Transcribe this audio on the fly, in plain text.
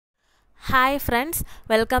Hi friends,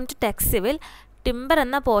 welcome to Tech Civil. Timber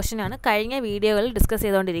എന്ന പോർഷനാണ് കഴിഞ്ഞ വീഡിയോകളിൽ ഡിസ്കസ്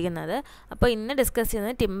ചെയ്തുകൊണ്ടിരിക്കുന്നത്. അപ്പോൾ ഇന്ന് ഡിസ്കസ്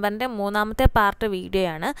ചെയ്യുന്നത് ടിമ്പറിൻ്റെ മൂന്നാമത്തെ പാർട്ട്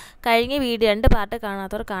വീഡിയോയാണ്. കഴിഞ്ഞ രണ്ട് പാർട്ട്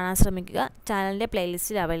കാണാത്തവർ കാണാൻ ശ്രമിക്കുക. ചാനലിൻ്റെ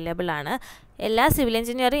പ്ലേലിസ്റ്റിൽ അവൈലബിൾ ആണ്. എല്ലാ സിവിൽ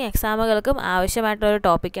എഞ്ചിനീയറിംഗ് എക്സാമുകൾക്കും ആവശ്യമായിട്ടുള്ളൊരു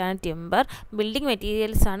ടോപ്പിക്കാണ് ടിമ്പർ. ബിൽഡിംഗ്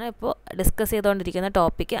മെറ്റീരിയൽസ് ആണ് ഇപ്പോൾ ഡിസ്കസ് ചെയ്തുകൊണ്ടിരിക്കുന്ന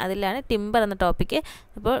ടോപ്പിക്ക്. അതിലാണ് ടിമ്പർ എന്ന ടോപ്പിക്ക്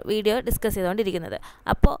ഇപ്പോൾ വീഡിയോ ഡിസ്കസ് ചെയ്തുകൊണ്ടിരിക്കുന്നത്.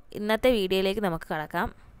 അപ്പോൾ ഇന്നത്തെ വീഡിയോയിലേക്ക് നമുക്ക് കടക്കാം.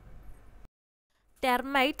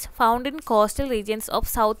 Termites found in coastal regions of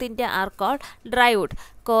South India are called drywood.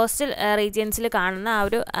 Coastal റീജിയൻസിൽ കാണുന്ന ആ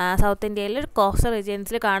ഒരു സൗത്ത് ഇന്ത്യയിൽ കോസ്റ്റൽ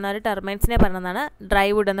റീജിയൻസിൽ കാണുന്ന ഒരു ടെർമൈറ്റ്സിനെ പറയുന്നതാണ്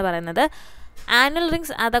ഡ്രൈവുഡ് എന്ന് പറയുന്നത്. Annual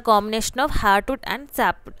rings are the combination of heartwood and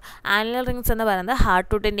sapwood. Annual rings എന്ന് പറയുന്നത്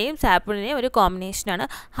ഹാർട്ട്വുഡിൻ്റെയും സാപ്വുഡിൻ്റെയും ഒരു കോമ്പിനേഷനാണ്.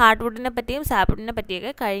 ഹാർട്ട്വുഡിനെ പറ്റിയും സാപ്വുഡിനെ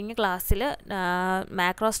പറ്റിയൊക്കെ കഴിഞ്ഞ ക്ലാസ്സിൽ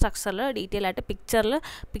മാക്രോ സ്ട്രക്ചറിൽ ഡീറ്റെയിൽ ആയിട്ട്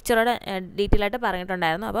പിക്ചറോടെ ഡീറ്റെയിൽ ആയിട്ട്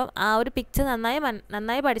പറഞ്ഞിട്ടുണ്ടായിരുന്നു. അപ്പം ആ ഒരു പിക്ചർ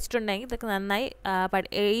നന്നായി പഠിച്ചിട്ടുണ്ടെങ്കിൽ ഇതൊക്കെ നന്നായി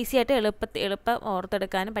ഈസി ആയിട്ട് എളുപ്പം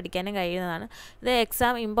ഓർത്തെടുക്കാനും പഠിക്കാനും കഴിയുന്നതാണ്. ഇത്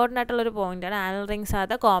എക്സാം ഇമ്പോർട്ടൻ്റ് ആയിട്ടുള്ളൊരു പോയിൻ്റാണ്. Annual rings are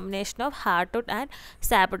the combination of heartwood and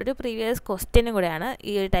sapwood. ഒരു പ്രീവിയസ് ക്വസ്റ്റ്യനും കൂടെയാണ്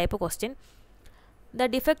ഈ ഒരു type question. The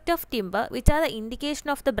defect of timber, which are the indication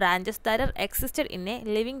of the branches that are existed in a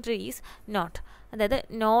living tree, is not. അതായത്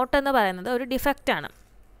not എന്ന് പറയുന്നത് ഒരു ഡിഫക്റ്റാണ്.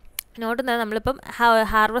 Not എന്ന് പറഞ്ഞാൽ നമ്മളിപ്പം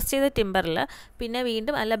ഹാർവെസ്റ്റ് ചെയ്ത ടിമ്പറിൽ പിന്നെ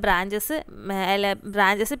വീണ്ടും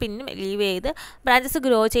ബ്രാഞ്ചസ് പിന്നും ലീവ് ചെയ്ത് ബ്രാഞ്ചസ്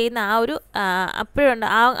ഗ്രോ ചെയ്യുന്ന ആ ഒരു അപ്പോഴുണ്ട്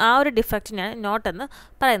ആ ഒരു ഡിഫക്റ്റിനാണ് നോട്ട് എന്ന്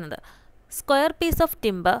പറയുന്നത്. Square piece of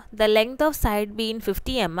timber, the length of side been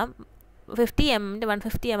 50 mm to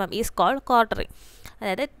 150 mm is called ക്വാർട്ടറിങ്.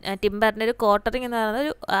 അതായത് ടിമ്പറിൻ്റെ ഒരു ക്വാർട്ടറിങ് എന്ന്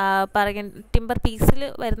പറയുന്നത് ടിമ്പർ പീസിൽ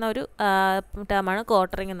വരുന്ന ഒരു ടേമാണ്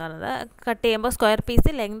ക്വാർട്ടറിങ് എന്ന് പറയുന്നത്. കട്ട് ചെയ്യുമ്പോൾ square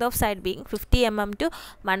piece length of side being 50 mm to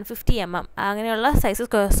 150 mm അങ്ങനെയുള്ള സൈസ്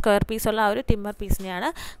സ്ക്വയർ പീസുള്ള ആ ഒരു ടിമ്പർ പീസിനെയാണ്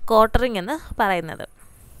ക്വാർട്ടറിങ് എന്ന് പറയുന്നത്.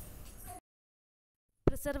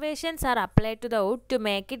 പ്രിസർവേഷൻസ് R apply to the would to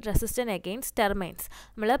make it resistant against termites.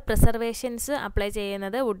 നമ്മൾ പ്രിസർവേഷൻസ് അപ്ലൈ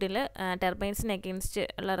ചെയ്യുന്നത് വുഡിൽ ടെർമൈറ്റ്സിന് അഗെയിൻസ്റ്റ്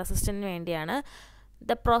ഉള്ള റെസിസ്റ്റൻറ്റിന് വേണ്ടിയാണ്.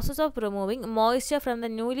 The process of removing moisture from the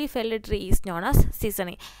newly felled tree is known as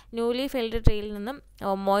seasoning. Newly felled ട്രീയിൽ നിന്നും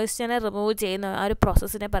മോയ്സ്ചറിനെ റിമൂവ് ചെയ്യുന്ന ആ ഒരു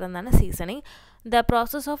പ്രോസസ്സിനെ പറയുന്നതാണ് seasoning. The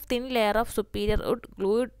process of thin layer of superior would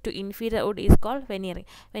glued to inferior would is called വെനീറിങ്.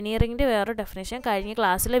 വെനീറിങ്ങിൻ്റെ വേറൊരു definition കഴിഞ്ഞ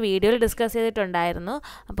ക്ലാസ്സിലെ വീഡിയോയിൽ ഡിസ്കസ് ചെയ്തിട്ടുണ്ടായിരുന്നു.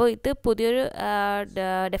 അപ്പോൾ ഇത് പുതിയൊരു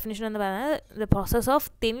ഡെഫിനേഷൻ എന്ന് പറയുന്നത് the process of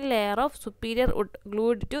thin layer of superior would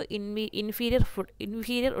glued to inferior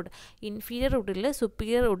വുഡിൽ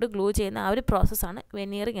superior would glue ചെയ്യുന്ന ആ ഒരു പ്രോസസ്സാണ്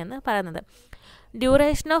വെനീറിങ് എന്ന് പറയുന്നത്.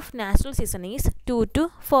 Duration of natural seasoning is 2 to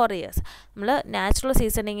 4 years. നമ്മൾ നാച്ചുറൽ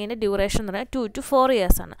സീസണിങ്ങിൻ്റെ ഡ്യൂറേഷൻ എന്ന് പറയുന്നത് 2 to 4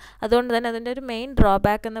 years ആണ്. അതുകൊണ്ട് തന്നെ അതിൻ്റെ ഒരു മെയിൻ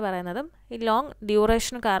ഡ്രോബാക്ക് എന്ന് പറയുന്നതും ഈ ലോങ്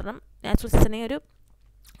ഡ്യൂറേഷൻ കാരണം നാച്ചുറൽ സീസണിങ് ഒരു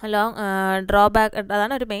ലോങ് ഡ്രോബാക്ക്,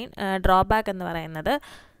 അതാണ് ഒരു മെയിൻ ഡ്രോബാക്ക് എന്ന് പറയുന്നത്.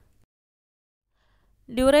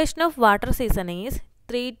 Duration of water seasoning is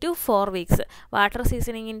 3 to 4 weeks. Water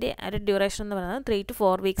സീസണിങ്ങിൻ്റെ ഒരു ഡ്യൂറേഷൻ എന്ന് പറയുന്നത് 3 to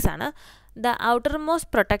 4 weeks ആണ്. The outermost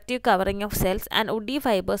protective covering of cells and woody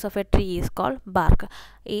fibers of a tree is called bark.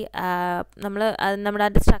 ഈ നമ്മുടെ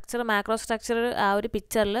അതിൻ്റെ സ്ട്രക്ചർ മാക്രോ സ്ട്രക്ചർ ആ ഒരു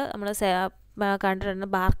പിക്ചറിൽ നമ്മൾ കണ്ടിട്ടുണ്ട്.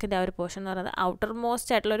 ബാർക്കിൻ്റെ ആ ഒരു പോർഷൻ എന്ന് പറയുന്നത് ഔട്ടർ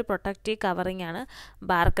മോസ്റ്റ് ആയിട്ടുള്ള ഒരു പ്രൊട്ടക്റ്റീവ് കവറിങ് ആണ്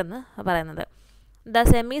ബാർക്ക് എന്ന് പറയുന്നത്. The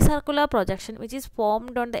semicircular projection which is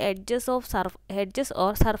formed on the edges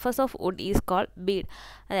or surface of wood is called bead.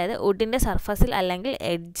 അതായത് വുഡിൻ്റെ സർഫസിൽ അല്ലെങ്കിൽ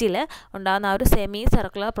എഡ്ജിൽ ഉണ്ടാകുന്ന ആ ഒരു സെമി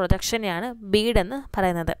സർക്കുലർ പ്രൊജക്ഷനെയാണ് ബീഡ് എന്ന്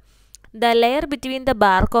പറയുന്നത്. The layer between the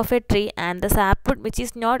bark of a tree and the sapwood which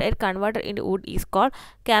is not yet converted into wood is called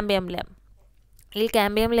cambium layer. ഈ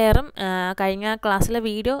കാമ്പിയം ലെയറും കഴിഞ്ഞ ക്ലാസ്സിലെ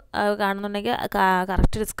വീഡിയോ കാണുന്നുണ്ടെങ്കിൽ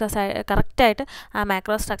കറക്റ്റായിട്ട് ആ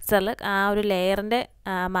മാക്രോ സ്ട്രക്ചറിൽ ആ ഒരു ലെയറിൻ്റെ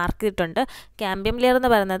മാർക്ക് ചെയ്തിട്ടുണ്ട്. കാമ്പിയം ലെയർ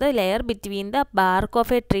എന്ന് പറയുന്നത് layer between the BARC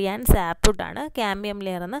of A tree and sapwood ആണ് കാമ്പിയം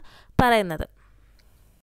ലെയർ എന്ന് പറയുന്നത്.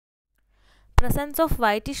 Presence of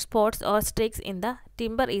whitish spots or streaks in the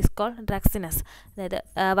timber is called ഡ്രക്സിനസ്. അതായത്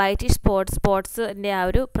വൈറ്റിഷ് സ്പോട്ട്സിൻ്റെ ആ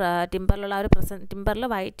ഒരു ടിമ്പറിലുള്ള ആ ഒരു ടിമ്പറിൽ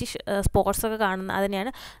വൈറ്റിഷ് സ്പോട്ട്സ് ഒക്കെ കാണുന്ന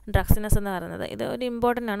അതിനെയാണ് ഡ്രക്സിനസ് എന്ന് പറയുന്നത്. ഇത് ഒരു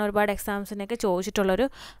ഇമ്പോർട്ടൻ്റ് ആണ്, ഒരുപാട് എക്സാംസിനൊക്കെ ചോദിച്ചിട്ടുള്ളൊരു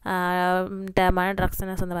ടേമാണ്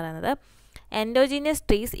ഡ്രക്സിനസ് എന്ന് പറയുന്നത്. Endogenous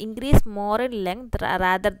trees increase more in length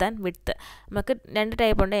rather than width. നമുക്ക് രണ്ട്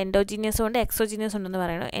ടൈപ്പ് ഉണ്ട്, എൻഡോജീനിയസും ഉണ്ട് എക്സോജീനിയസ് ഉണ്ടെന്ന്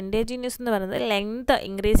പറയുന്നത്. എൻഡോജീനിയസ് എന്ന് പറയുന്നത് ലെങ്ത്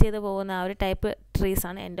ഇൻക്രീസ് ചെയ്ത് പോകുന്ന ആ ഒരു ടൈപ്പ്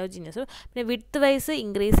ട്രീസാണ് എൻഡോജീനിയസും. പിന്നെ വിഡ്ത്ത് വൈസ്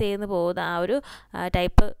ഇൻക്രീസ് ചെയ്ത് പോകുന്ന ആ ഒരു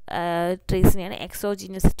ടൈപ്പ് ട്രീസിനെയാണ്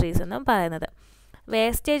എക്സോജീനിയസ് ട്രീസ് എന്നും പറയുന്നത്.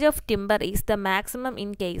 Wastage of timber is the maximum in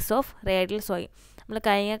case of radial sowing. നമ്മൾ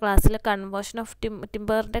കഴിഞ്ഞ ക്ലാസ്സിൽ കൺവേർഷൻ ഓഫ്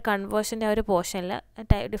ടിമ്പറിൻ്റെ കൺവേർഷൻ്റെ ആ ഒരു പോർഷനിൽ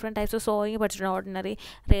ഡിഫറെൻറ്റ് ടൈപ്സ് ഓഫ് സോയിങ് പഠിച്ചിട്ടുണ്ട്. ഓർഡിനറി,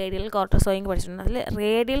 റേഡിയൽ, ക്വാർട്ടർ സോയിങ് പഠിച്ചിട്ടുണ്ട്. അതിൽ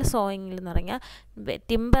റേഡിയൽ സോയിങ്ങിൽ എന്ന് പറഞ്ഞാൽ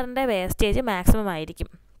ടിമ്പറിൻ്റെ വേസ്റ്റേജ് മാക്സിമം ആയിരിക്കും.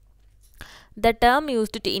 The term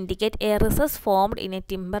used to indicate a recess formed in a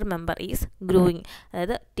timber member is grooving.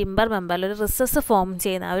 അതായത് ടിമ്പർ മെമ്പറിൽ ഒരു റിസസ് ഫോം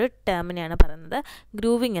ചെയ്യുന്ന ആ ഒരു ടേമിനെയാണ് പറയുന്നത്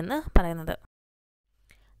ഗ്രൂവിങ് എന്ന് പറയുന്നത്.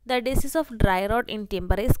 The disease of dry rot in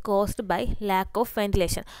timber is caused by lack of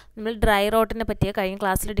ventilation. നമ്മൾ ഡ്രൈ റോട്ടിനെ പറ്റിയ കഴിഞ്ഞ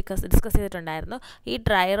ക്ലാസ്സിൽ ഡിസ്കസ് ചെയ്തിട്ടുണ്ടായിരുന്നു. ഈ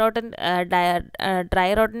ഡ്രൈ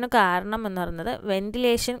റോട്ടിന് കാരണം എന്ന് പറയുന്നത്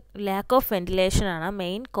വെന്റിലേഷൻ, ലാക്ക് ഓഫ് വെന്റിലേഷൻ ആണ്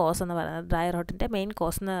മെയിൻ കോസ് എന്ന് പറയുന്നത്. ഡ്രൈ റോട്ടിൻ്റെ മെയിൻ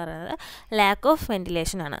കോസ് എന്ന് പറയുന്നത് ലാക്ക് ഓഫ്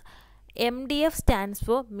വെന്റിലേഷൻ ആണ്. MDF stands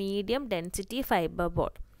for medium density fiber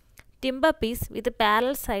board. Timber piece with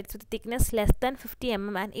parallel sides with thickness less than 50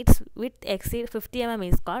 mm and its width exceed 50 mm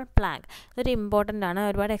is called plank. ഇതൊരു important ആണ്.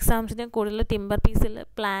 ഒരുപാട് എക്സാംസിന് കൂടുതൽ timber പീസിൽ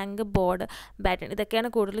Planck, board, baton ഇതൊക്കെയാണ്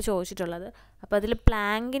കൂടുതൽ ചോദിച്ചിട്ടുള്ളത്. അപ്പോൾ അതിൽ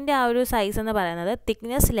പ്ലാങ്കിൻ്റെ ആ ഒരു സൈസ് എന്ന് പറയുന്നത്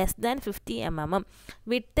thickness less than 50 mm,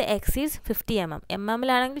 width exceeds 50 mm.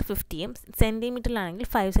 mmലാണെങ്കിൽ 50ഉം സെൻറ്റിമീറ്ററിലാണെങ്കിൽ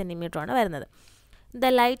 5 cm വരുന്നത്. The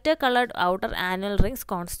lighter colored outer annual rings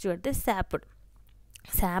constitute the sapwood.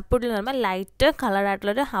 സാപ്വുഡിൽ എന്ന് പറയുമ്പോൾ ലൈറ്റ് കളർഡ്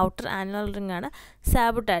ആയിട്ടുള്ളൊരു ഔട്ടർ ആനുവൽ റിംഗ് ആണ്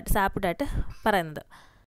സാപ്വുഡായിട്ട് പറയുന്നത്.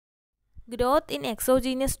 Growth in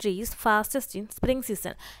exogenous trees fastest in spring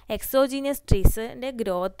season. Exogenous ട്രീസിൻ്റെ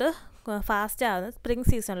growth fast ആവുന്നത് spring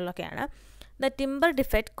സീസണിലൊക്കെയാണ്. The timber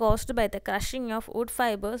defect caused by the crushing of wood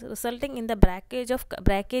fibers resulting in the breakage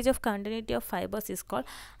of continuity of fibers is called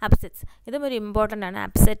upsets. ഇതും ഒരു important ആണ്.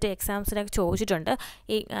 Upset എക്സാംസിനൊക്കെ ചോദിച്ചിട്ടുണ്ട്.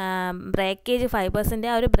 ഈ breakage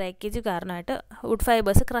ഫൈബേഴ്സിൻ്റെ ആ ഒരു breakage കാരണമായിട്ട് would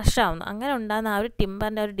fibres crush ആവുന്നു. അങ്ങനെ ഉണ്ടാകുന്ന ആ ഒരു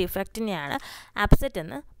ടിമ്പറിൻ്റെ ഒരു ഡിഫക്റ്റിനെയാണ് അപ്സെറ്റ്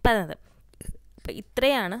എന്ന് പറയുന്നത്. അപ്പോൾ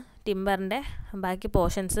ഇത്രയാണ് ടിമ്പറിൻ്റെ ബാക്കി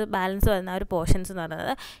പോർഷൻസ്, ബാലൻസ് വരുന്ന ആ ഒരു പോർഷൻസ് എന്ന്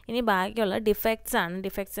പറയുന്നത്. ഇനി ബാക്കിയുള്ള ഡിഫക്ട്സ് ആണ്.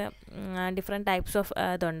 ഡിഫറെൻറ്റ് ടൈപ്സ് ഓഫ്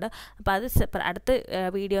ഇതുണ്ട്. അപ്പോൾ അത് അടുത്ത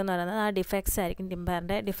വീഡിയോ എന്ന് പറയുന്നത് ആ ഡിഫക്ട്സ് ആയിരിക്കും.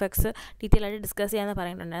 ടിമ്പറിൻ്റെ ഡിഫക്ട്സ് ഡീറ്റെയിൽ ആയിട്ട് ഡിസ്കസ് ചെയ്യാമെന്ന്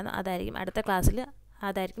പറഞ്ഞിട്ടുണ്ടായിരുന്നു. അതായിരിക്കും അടുത്ത ക്ലാസ്സിൽ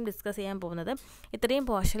ഡിസ്കസ് ചെയ്യാൻ പോകുന്നത്. ഇത്രയും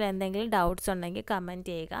പോർഷനിൽ എന്തെങ്കിലും ഡൗട്ട്സ് ഉണ്ടെങ്കിൽ കമൻറ്റ്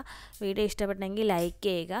ചെയ്യുക. വീഡിയോ ഇഷ്ടപ്പെട്ടെങ്കിൽ ലൈക്ക്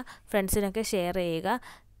ചെയ്യുക, ഫ്രണ്ട്സിനൊക്കെ ഷെയർ ചെയ്യുക.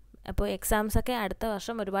 അപ്പോൾ എക്സാംസൊക്കെ അടുത്ത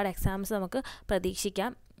വർഷം ഒരുപാട് എക്സാംസ് നമുക്ക്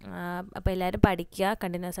പ്രതീക്ഷിക്കാം. അപ്പോൾ എല്ലാവരും പഠിക്കുക,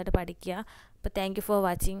 കണ്ടിന്യൂസ് ആയിട്ട് പഠിക്കുക. അപ്പോൾ താങ്ക് യു ഫോർ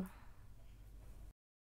വാച്ചിങ്.